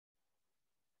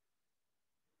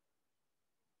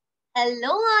Hello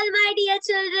all my dear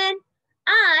children.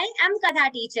 I am Katha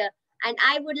teacher and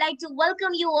I would like to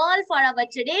welcome you all for our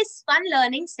today's fun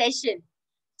learning session.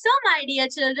 So my dear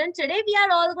children, today we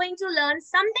are all going to learn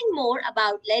something more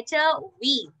about letter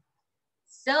V.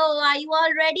 So are you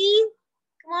all ready?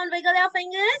 Come on, wiggle your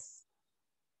fingers.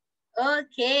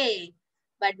 Okay.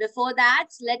 But before that,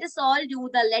 let us all do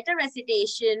the letter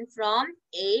recitation from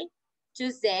A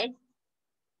to Z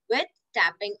with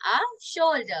tapping our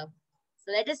shoulder.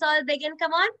 So let us all begin.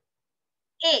 Come on.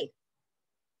 A,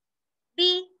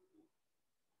 B,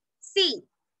 C,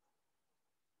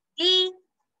 D,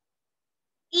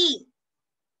 E,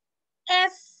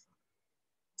 F,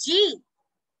 G,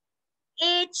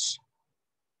 H,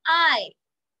 I,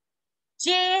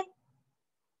 J,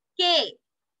 K,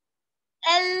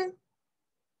 L,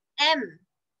 M,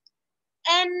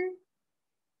 N,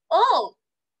 O,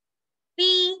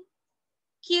 P,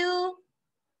 Q,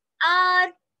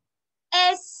 R,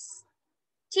 S,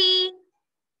 T,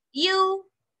 U,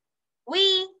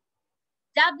 V,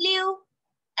 W,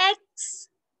 X,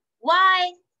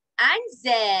 Y, and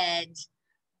Z.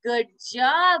 Good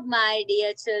job, my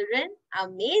dear children.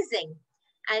 Amazing.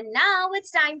 And now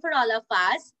it's time for all of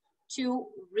us to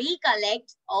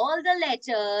recollect all the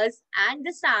letters and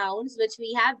the sounds which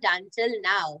we have done till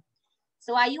now.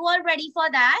 So are you all ready for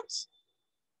that?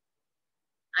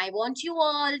 I want you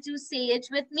all to say it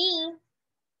with me.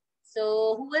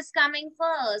 So who is coming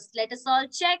first? Let us all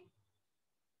check.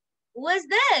 Who is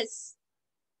this?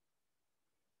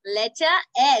 Letter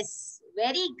S.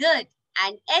 Very good.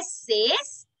 And S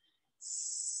says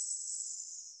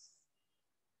S.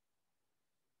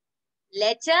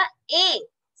 Letter A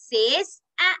says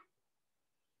A.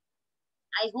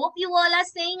 I hope you all are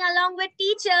saying along with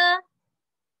teacher.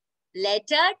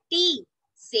 Letter T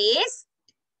says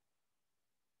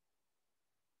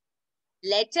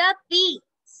letter P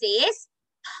says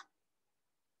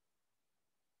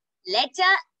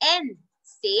letter N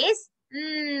says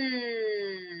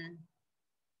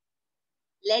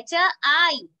Letter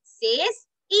I says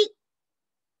E.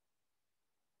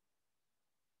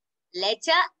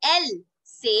 Letter L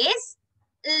says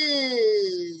L.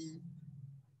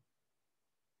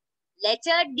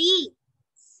 Letter D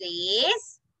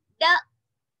says D.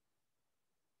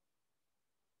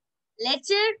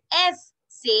 Letter F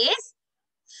says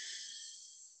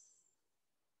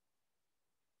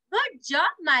good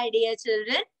job, my dear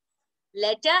children.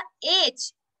 Letter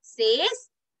H says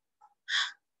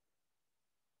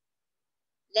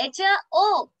letter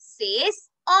O says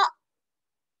O.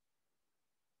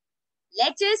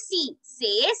 Letter C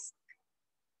says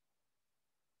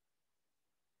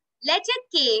letter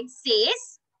K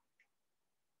says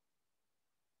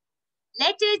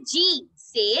letter G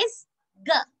says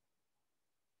G.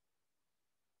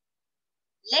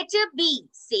 Letter B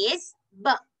says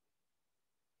B.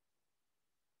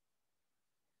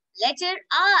 Letter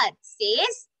R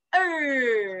says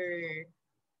R.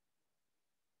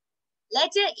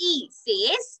 Letter E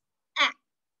says A.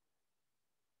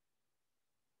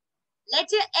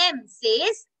 Letter M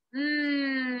says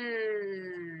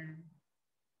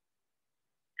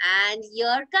And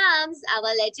here comes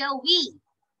our letter V.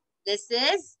 This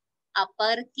is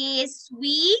uppercase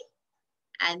V.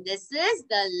 And this is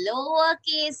the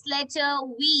lowercase letter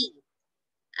V.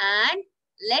 And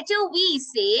letter V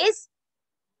says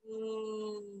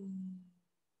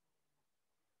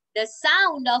the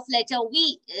sound of letter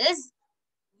V is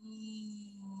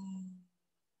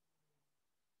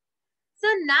So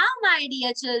now, my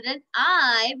dear children,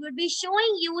 I will be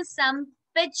showing you some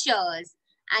pictures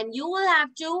and you will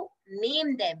have to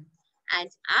name them. And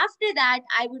after that,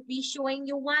 I would be showing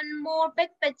you one more big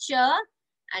picture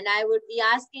and I would be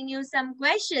asking you some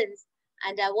questions.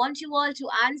 And I want you all to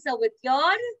answer with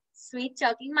your sweet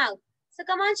talking mouth. So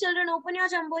come on, children, open your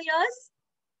jumbo ears.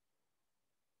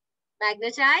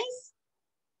 Magnetize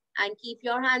and keep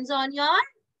your hands on your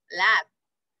lap.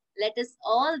 Let us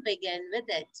all begin with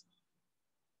it.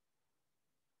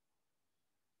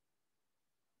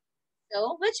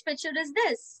 So, which picture is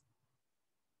this?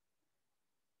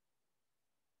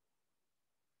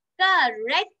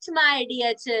 Correct, my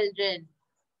dear children.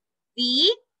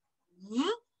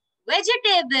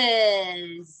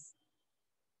 Vegetables.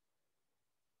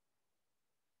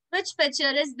 Which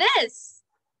picture is this?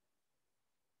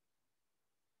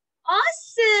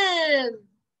 Awesome.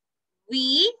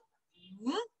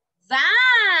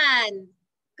 Van.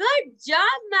 Good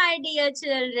job, my dear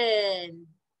children.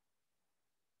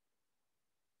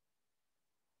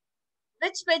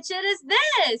 Which picture is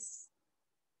this?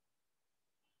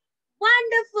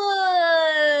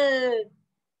 Wonderful.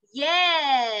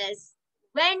 Yes.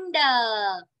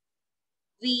 Vendor.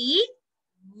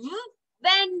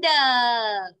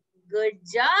 vendor. Good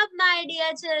job, my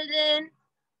dear children.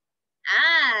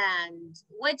 And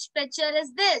which picture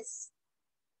is this?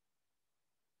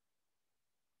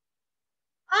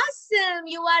 Awesome.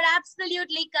 You are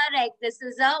absolutely correct. This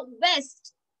is a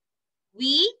vest.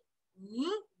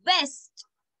 Vest.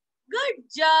 Good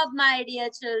job, my dear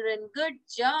children. Good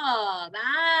job.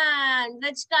 And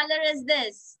which color is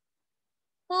this?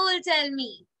 Who will tell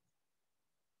me?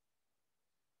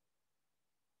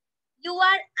 You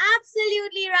are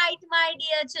absolutely right, my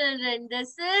dear children.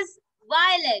 This is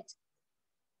violet.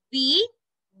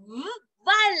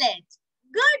 Violet.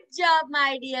 Good job,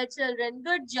 my dear children.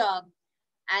 Good job.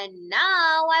 And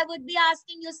now I would be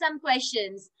asking you some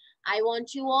questions. I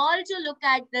want you all to look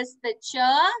at this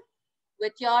picture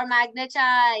with your magnet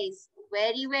eyes.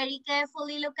 Very, very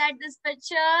carefully look at this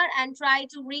picture and try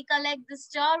to recollect the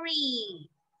story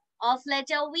of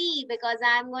letter V because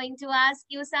I'm going to ask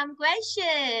you some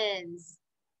questions.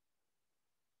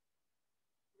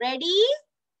 Ready?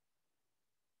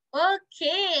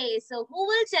 Okay, so who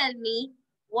will tell me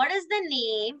what is the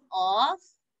name of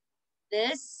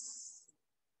this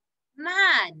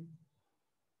man?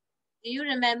 Do you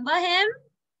remember him?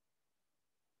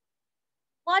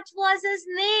 What was his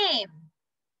name?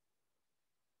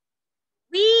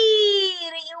 Veer.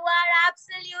 You are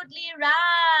absolutely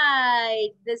right.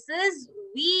 This is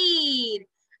Veer.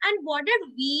 And what did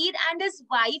Veer and his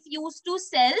wife used to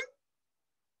sell?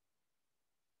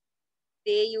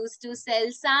 They used to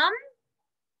sell some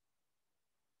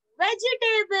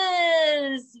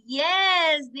vegetables.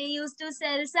 Yes, they used to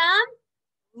sell some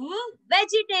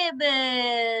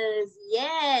vegetables.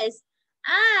 Yes.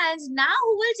 And now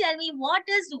who will tell me what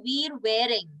is Veer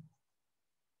wearing?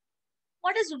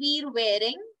 What is Veer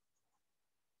wearing?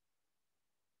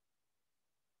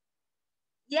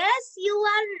 Yes, you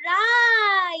are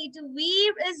right.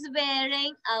 Veer is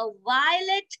wearing a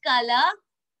violet color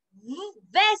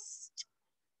vest.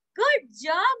 Good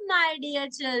job, my dear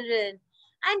children.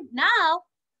 And now,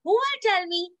 who will tell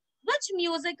me which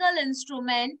musical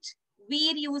instrument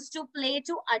Veer used to play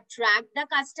to attract the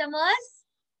customers?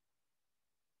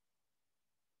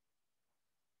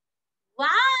 Wow,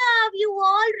 you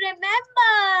all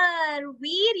remember.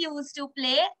 Veer used to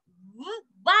play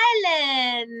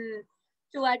violin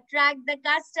to attract the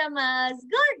customers.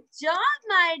 Good job,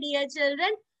 my dear children.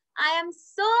 I am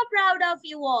so proud of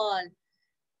you all.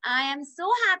 I am so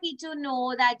happy to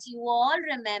know that you all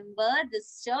remember the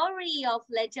story of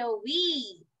letter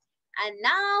V. And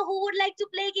now who would like to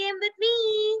play game with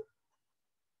me?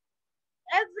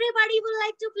 Everybody would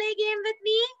like to play game with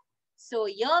me? So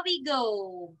here we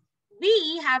go.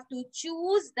 We have to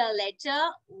choose the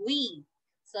letter V.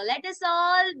 So let us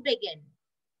all begin.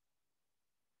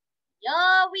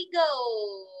 Here we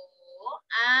go.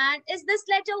 And is this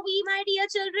letter V, my dear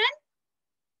children?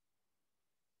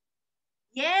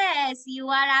 Yes, you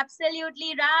are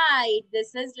absolutely right.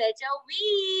 This is letter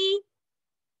V.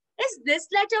 Is this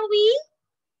letter V?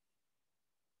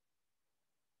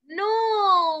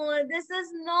 No, this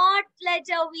is not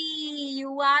letter V.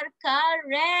 You are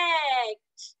correct.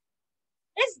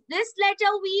 Is this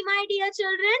letter V, my dear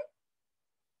children?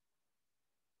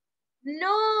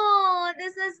 No,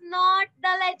 this is not the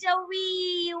letter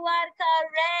V. You are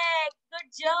correct.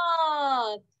 Good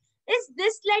job. Is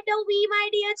this letter V, my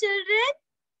dear children?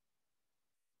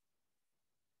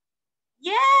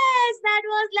 Yes, that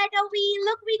was letter V.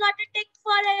 Look, we got a tick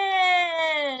for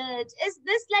it. Is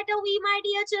this letter V, my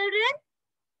dear children?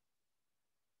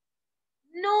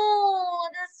 No,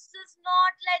 this is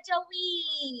not letter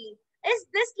V. Is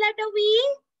this letter V?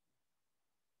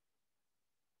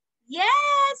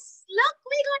 Yes, look,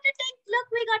 we got a tick. Look,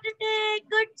 we got a tick.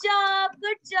 Good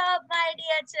job, my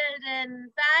dear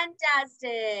children.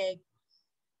 Fantastic.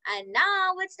 And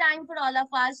now it's time for all of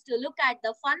us to look at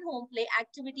the fun home play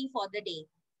activity for the day.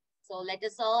 So let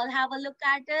us all have a look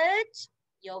at it.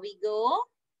 Here we go.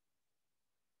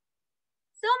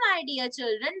 So my dear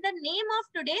children, the name of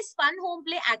today's fun home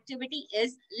play activity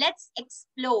is Let's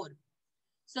Explore.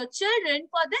 So children,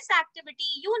 for this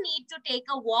activity, you need to take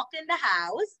a walk in the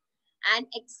house and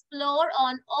explore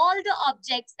on all the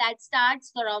objects that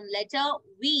starts from letter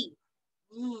V.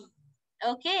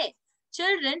 Okay.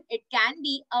 Children, it can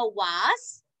be a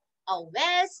vase, a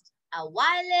vest, a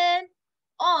violin,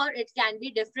 or it can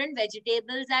be different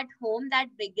vegetables at home that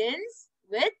begins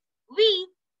with V.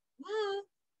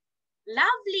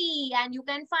 Lovely. And you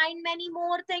can find many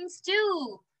more things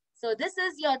too. So this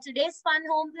is your today's fun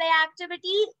home play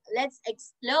activity. Let's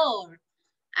explore.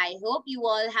 I hope you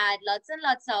all had lots and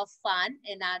lots of fun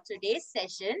in our today's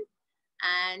session.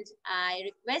 And I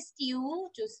request you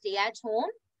to stay at home,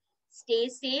 stay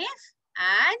safe,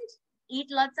 and eat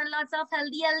lots and lots of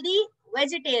healthy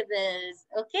vegetables.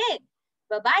 Okay.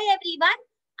 Bye-bye, everyone.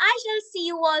 I shall see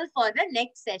you all for the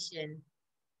next session.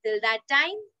 Till that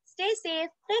time, stay safe.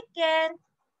 Take care.